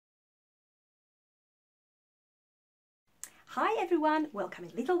Hi everyone, welcome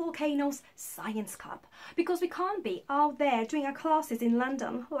in Little Volcanoes Science Club. Because we can't be out there doing our classes in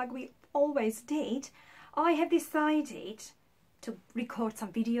London like we always did, I have decided to record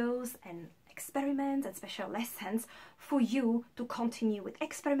some videos and experiments and special lessons for you to continue with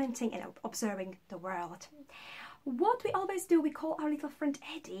experimenting and observing the world. What we always do, we call our little friend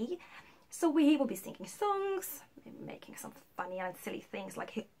Eddie. So we will be singing songs, making some funny and silly things like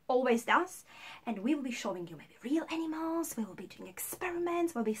he always does. And we will be showing you maybe real animals, we will be doing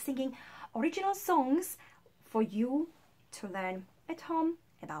experiments, we'll be singing original songs for you to learn at home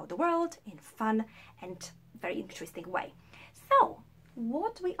about the world in a fun and very interesting way. So,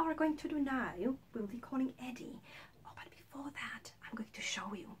 what we are going to do now, we'll be calling Eddie. Oh, but before that, I'm going to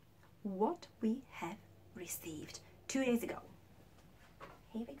show you what we have received 2 days ago.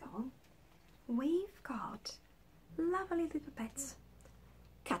 Here we go. We've got lovely little pets,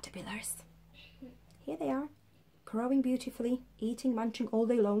 caterpillars. Here they are, growing beautifully, eating, munching all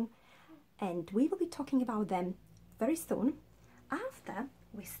day long, and we will be talking about them very soon after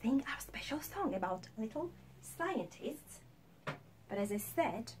we sing our special song about little scientists. But as I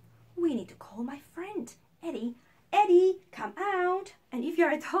said, we need to call my friend Eddie. Eddie, come out! And if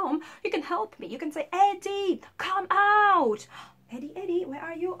you're at home, you can help me. You can say, Eddie, come out! Eddie, Eddie, where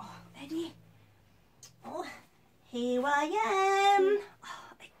are you? Oh, Eddie. Oh, here I am.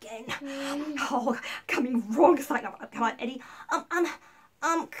 Oh, again. Oh, coming wrong side. No, come on, Eddie.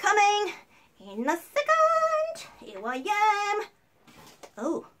 I'm coming in a second. Here I am.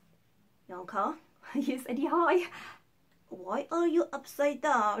 Oh, Yonka. Yes, Eddie, hi. Why are you upside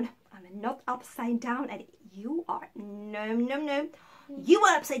down? I'm not upside down, Eddie. You are. No, no, no. You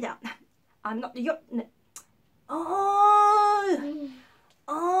are upside down. I'm not. You're. No. Oh.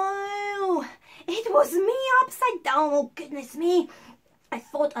 Oh. It was me upside down. Oh, goodness me. I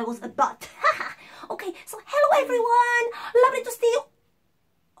thought I was a butt. Okay, so hello, everyone. Lovely to see you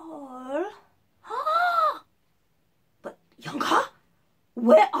all. But, Yonka,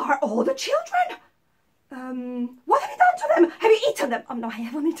 where are all the children? What have you done to them? Have you eaten them? Oh, no, I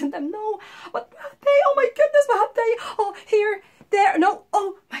haven't eaten them, no. What have they? Oh, my goodness, what have they? Oh, here, there, no.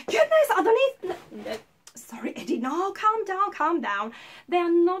 Oh, my goodness, underneath. No. Sorry, Eddie, no, calm down, calm down. They are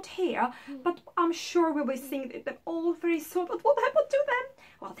not here, but I'm sure we'll be seeing them all very soon. But what happened to them?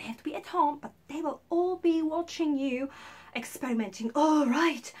 Well, they have to be at home, but they will all be watching you experimenting. All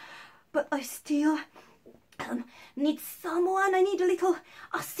right, but I still need someone. I need a little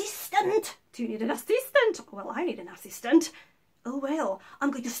assistant. Do you need an assistant? Well, I need an assistant. Oh, well,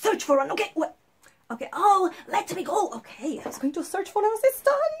 I'm going to search for one. Okay, well, okay, oh, let me go. Okay, I was going to search for an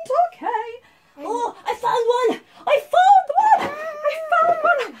assistant. Okay. Oh, I found one! I found one! I found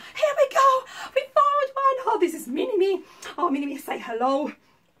one! Here we go! We found one! Oh, this is Mini-Me. Oh, Mini-Me, say hello.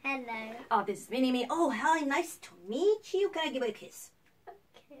 Hello. Oh, this is Mini-Me. Oh, hi, nice to meet you. Can I give you a kiss?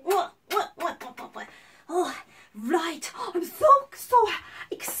 Okay. What? Oh, right. I'm so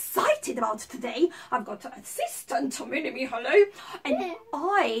excited about today. I've got an assistant, Mini-Me, hello. And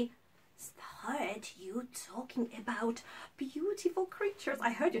I heard you talking about beautiful creatures.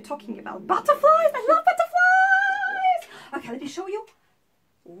 I heard you talking about butterflies. I love butterflies. Okay, let me show you.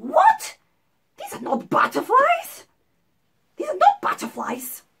 What? These are not butterflies. These are not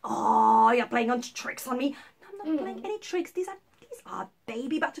butterflies. Oh, you're playing on tricks on me. No, I'm not playing any tricks. These are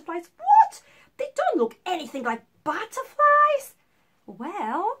baby butterflies. What? They don't look anything like butterflies.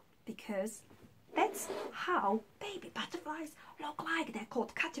 Well, because that's how baby butterflies look like. They're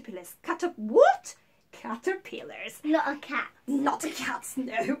called caterpillars. What? Caterpillars. Not a cat. Not cats,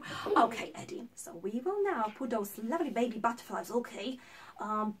 no. Okay, Eddie. So we will now put those lovely baby butterflies, okay,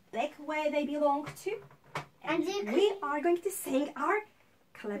 back where they belong to. And we are going to sing our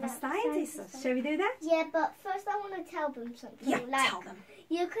clever scientists. So shall we do that? Yeah, but first I want to tell them something. Yeah, like, tell them.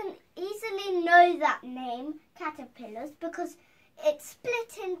 You can easily know that name, caterpillars, because it's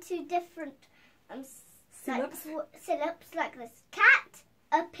split into different syllables like this. Cat,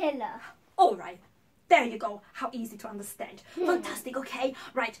 a pillar. All right. There you go. How easy to understand. Fantastic. Okay.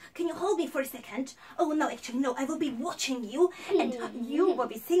 Right. Can you hold me for a second? Oh, no, actually, no. I will be watching you and you will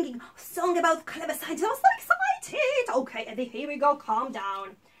be singing a song about clever science. I'm so excited. Okay, Eddie, here we go. Calm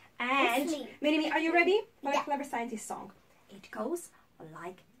down. And, Mini-Me, are you ready for a clever scientist song? It goes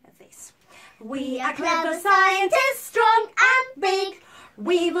like this. We are clever scientists, strong and big.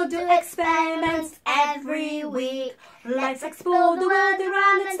 We will do experiments every week. Let's explore the world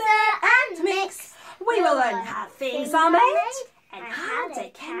around and stir and mix. We will learn how things are made and how they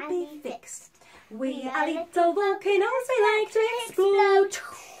can be fixed. We are little volcanoes, we like to explode.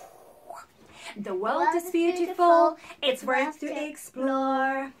 The world is beautiful, it's worth to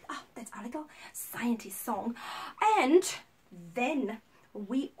explore. Oh, that's our little scientist song. And then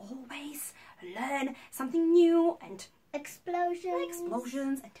we always learn something new and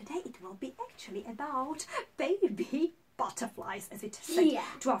explosions. And today it will be actually about baby butterflies, as we said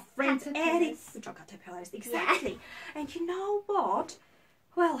to our friends Eddie, which are caterpillars, exactly. And you know what?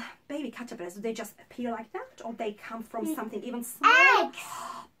 Well, baby caterpillars, do they just appear like that, or they come from something even smaller? Eggs.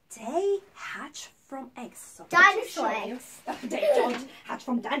 They hatch from eggs. So Dinosaur eggs. They don't hatch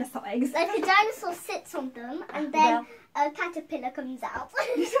from dinosaur eggs. Like a dinosaur sits on them, and then a caterpillar comes out.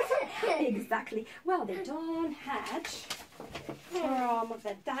 Exactly. Well, they don't hatch from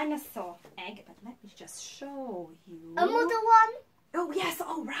the dinosaur egg, but let me just show you. A model one. Oh yes,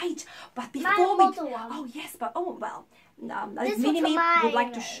 oh right. But before one. Mini would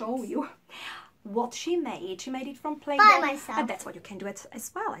like to show you what she made. She made it from Play-Doh. By myself. And that's what you can do it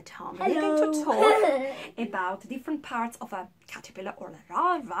as well at home. Hello. We're going to talk about different parts of a caterpillar or a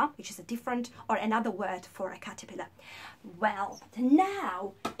larva, which is a different or another word for a caterpillar. Well, but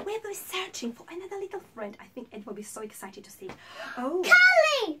now we'll be searching for another little friend. I think Ed will be so excited to see. Oh,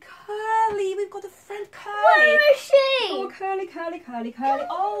 Curly! Curly! We've got a friend Curly. Where is she? Oh, Curly.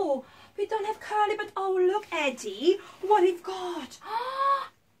 Oh, we don't have Curly, but oh, look, Eddie, what we've got.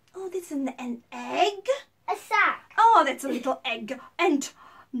 Oh, this is an egg. A sack. Oh, that's a little egg. And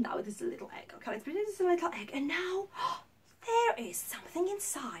now this is a little egg. Okay, this is a little egg. And now there is something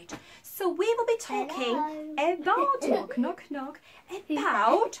inside. So we will be talking about, knock,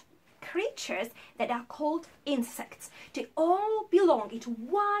 about creatures that are called insects. They all belong into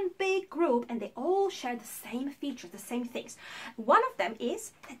one big group and they all share the same features, the same things. One of them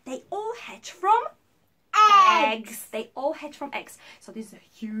is that they all hatch from eggs. They all hatch from eggs. So this is a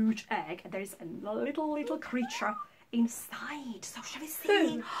huge egg and there is a little creature inside. So shall we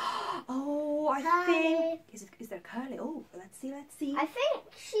see? Oh, I think is there Curly? Oh, let's see. I think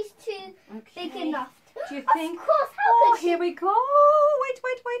she's too big enough. Do you think? Of course. How could she? Here we go.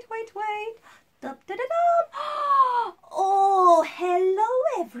 Wait. Dum, da, da, dum. Oh,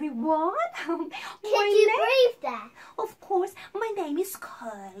 hello everyone. Can you breathe there? Of course, my name is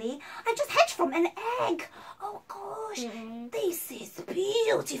Curly. I just hatched from an egg. Oh gosh, this is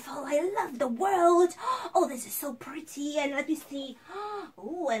beautiful. I love the world. Oh, this is so pretty. And let me see.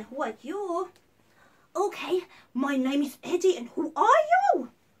 Oh, and who are you? Okay, my name is Eddie. And who are you?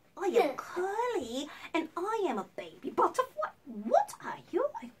 I am Curly, and I am a baby butterfly. What are you?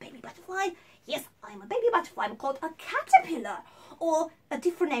 A baby butterfly? Yes, I'm a baby butterfly. I'm called a caterpillar, or a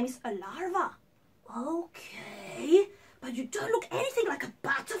different name is a larva. Okay, but you don't look anything like a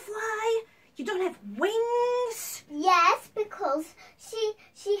butterfly. You don't have wings. Yes, because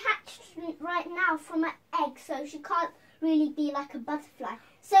she hatched right now from an egg, so she can't really be like a butterfly.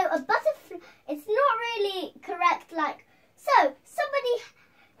 So a butterfly, it's not really correct. Like, so somebody,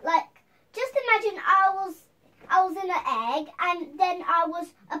 like, just imagine I was in an egg and then I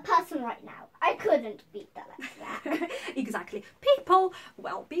was a person right now. I couldn't beat that like that. Exactly. People,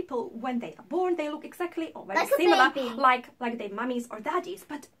 when they are born, they look exactly or very like similar, a baby. like their mummies or daddies.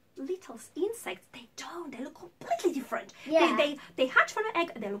 But little insects, they don't. They look completely different. Yeah. They hatch from an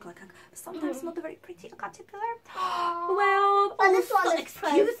egg and they look like sometimes not a very pretty caterpillar. Aww. Well, But this one is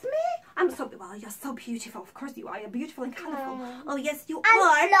excuse me? Well, you're so beautiful. Of course you are. You're beautiful and colourful. Oh, yes, you and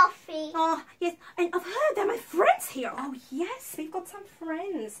are. fluffy. Oh, yes. And I've heard they're my friends here. Oh, yes. We've got some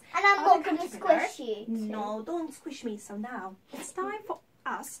friends. And I'm not going to squish you. No, don't squish me. So now it's time for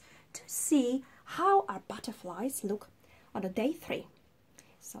us to see how our butterflies look on a day 3.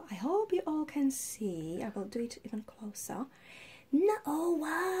 So I hope you all can see. I will do it even closer. No, oh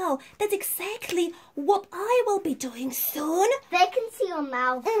wow, that's exactly what I will be doing soon. They can see your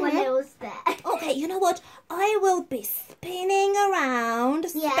mouth when it was there. Okay, you know what? I will be spinning around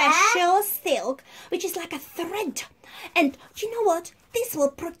special silk, which is like a thread. And you know what? This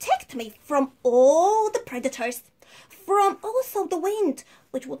will protect me from all the predators, from also the wind,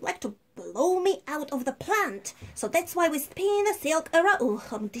 which would like to blow me out of the plant. So that's why we spin the silk around. Oh,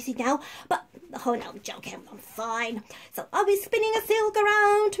 I'm dizzy now, but oh no, I'm joking, I'm fine. So I'll be spinning a silk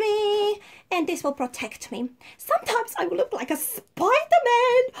around me, and this will protect me. Sometimes I will look like a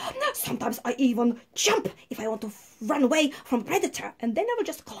Spider-Man. Sometimes I even jump if I want to run away from a predator, and then I will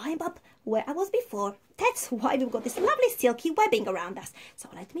just climb up where I was before. That's why we've got this lovely silky webbing around us. So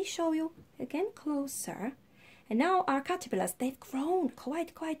let me show you again closer. And now our caterpillars, they've grown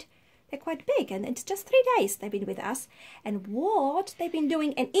quite They're quite big, and it's just 3 days they've been with us. And what they've been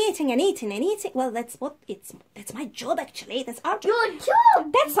doing and eating and eating and eating, well, that's my job actually. That's our job. Your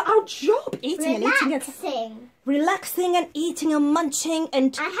job. That's our job. Eating and eating and relaxing and eating and munching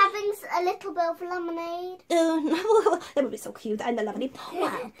and having a little bit of lemonade. That would be so cute and lovely.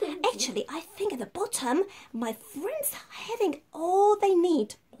 Well, actually, I think at the bottom, my friends are having all they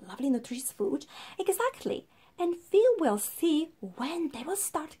need. Lovely nutritious food. Exactly. And we will see when they will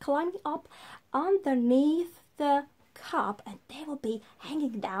start climbing up underneath the cup, and they will be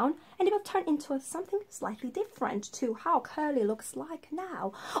hanging down, and they will turn into something slightly different to how Curly looks like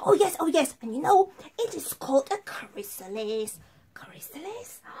now. Oh yes, and you know, it is called a chrysalis.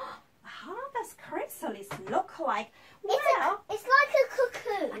 Chrysalis? How does chrysalis look like? Well, it's like a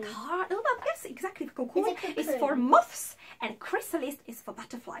cocoon. Yes, exactly. Cocoon is for moths, and chrysalis is for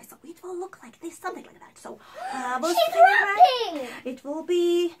butterflies. So it will look like this, something like that. So she's wrapping. It will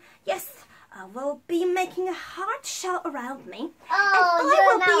be, yes, I will be making a hard shell around me.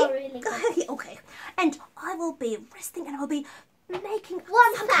 Oh, you're really good. Okay, and I will be resting, and I will be making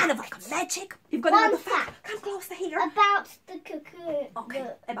some kind of like magic. You've got another fact. Come closer here. About the cocoon. Okay,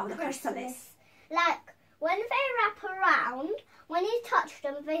 about the chrysalis. Like, when they wrap around, when you touch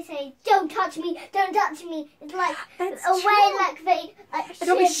them, they say, "Don't touch me, don't touch me." It's like a way like they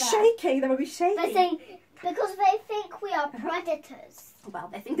They'll be shaking. They will be shaking. They're saying because they think we are predators. Well,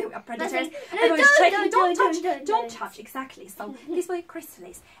 they think that we are predators. Saying, don't touch. Exactly. So this will be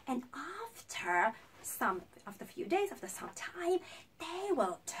chrysalis, and after a few days, after some time, they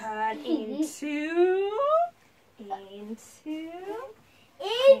will turn into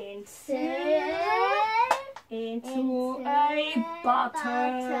a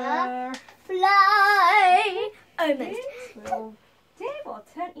butterfly. They will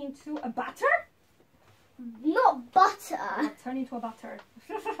turn into a butter? Not butter. They will turn into a butter.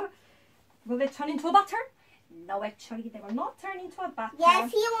 Will they turn into a butter? No, actually, they will not turn into a butter.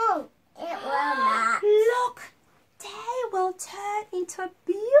 Yes, he won't. It will not. Look! They will turn into a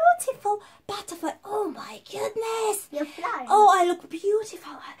beautiful butterfly. Oh my goodness! You're flying. Oh, I look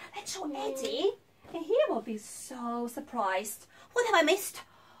beautiful. Let's show Eddie. And he will be so surprised. What have I missed?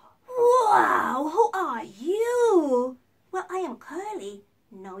 Wow, who are you? Well, I am Curly.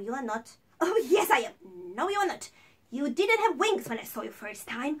 No, you are not. Oh, yes, I am. No, you are not. You didn't have wings when I saw you first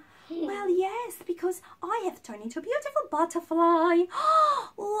time. Well, yes, because I have turned into a beautiful butterfly.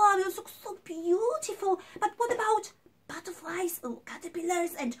 Wow, you look so beautiful. But what about butterflies or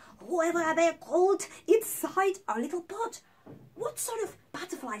caterpillars and whoever they are called inside our little pot? What sort of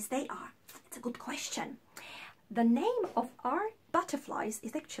butterflies they are? It's a good question. The name of our butterflies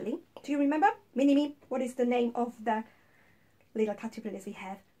is actually, do you remember? Mini-me, what is the name of the little caterpillars we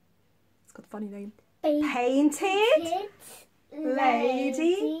have? It's got a funny name. Painted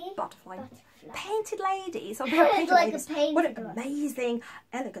Lady Butterfly. Painted Lady. So they're painted like ladies. What an amazing,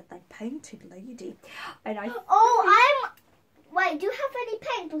 elegant name. Painted Lady. And Wait, do you have any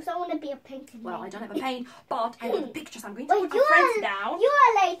paint? Because I want to be a painted lady. Well, I don't have a paint, but I have pictures. I'm going to put my friends down. You're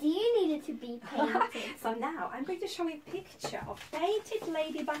a lady. You needed to be painted. So now I'm going to show you a picture of Painted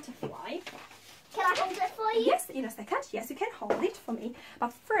Lady Butterfly. Can I hold it for you? Yes, in a second. Yes, you can hold it for me.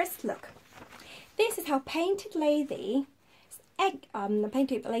 But first, look. This is how Painted Lady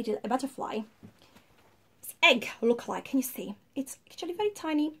Painted Lady Butterfly egg look like. Can you see? It's actually very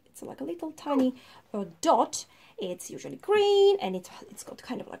tiny. It's like a little tiny dot. It's usually green, and it's got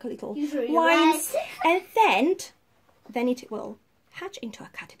kind of like a little lines. And then it will hatch into a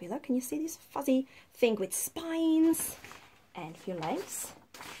caterpillar. Can you see this fuzzy thing with spines and a few legs?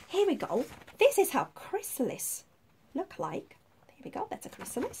 Here we go. This is how chrysalis look like. Here we go. That's a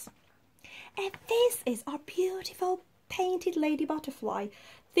chrysalis. And this is our beautiful Painted Lady Butterfly.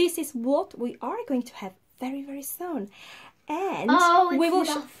 This is what we are going to have very, very soon. And we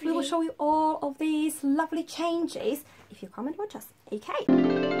will show you all of these lovely changes if you come and watch us. Okay.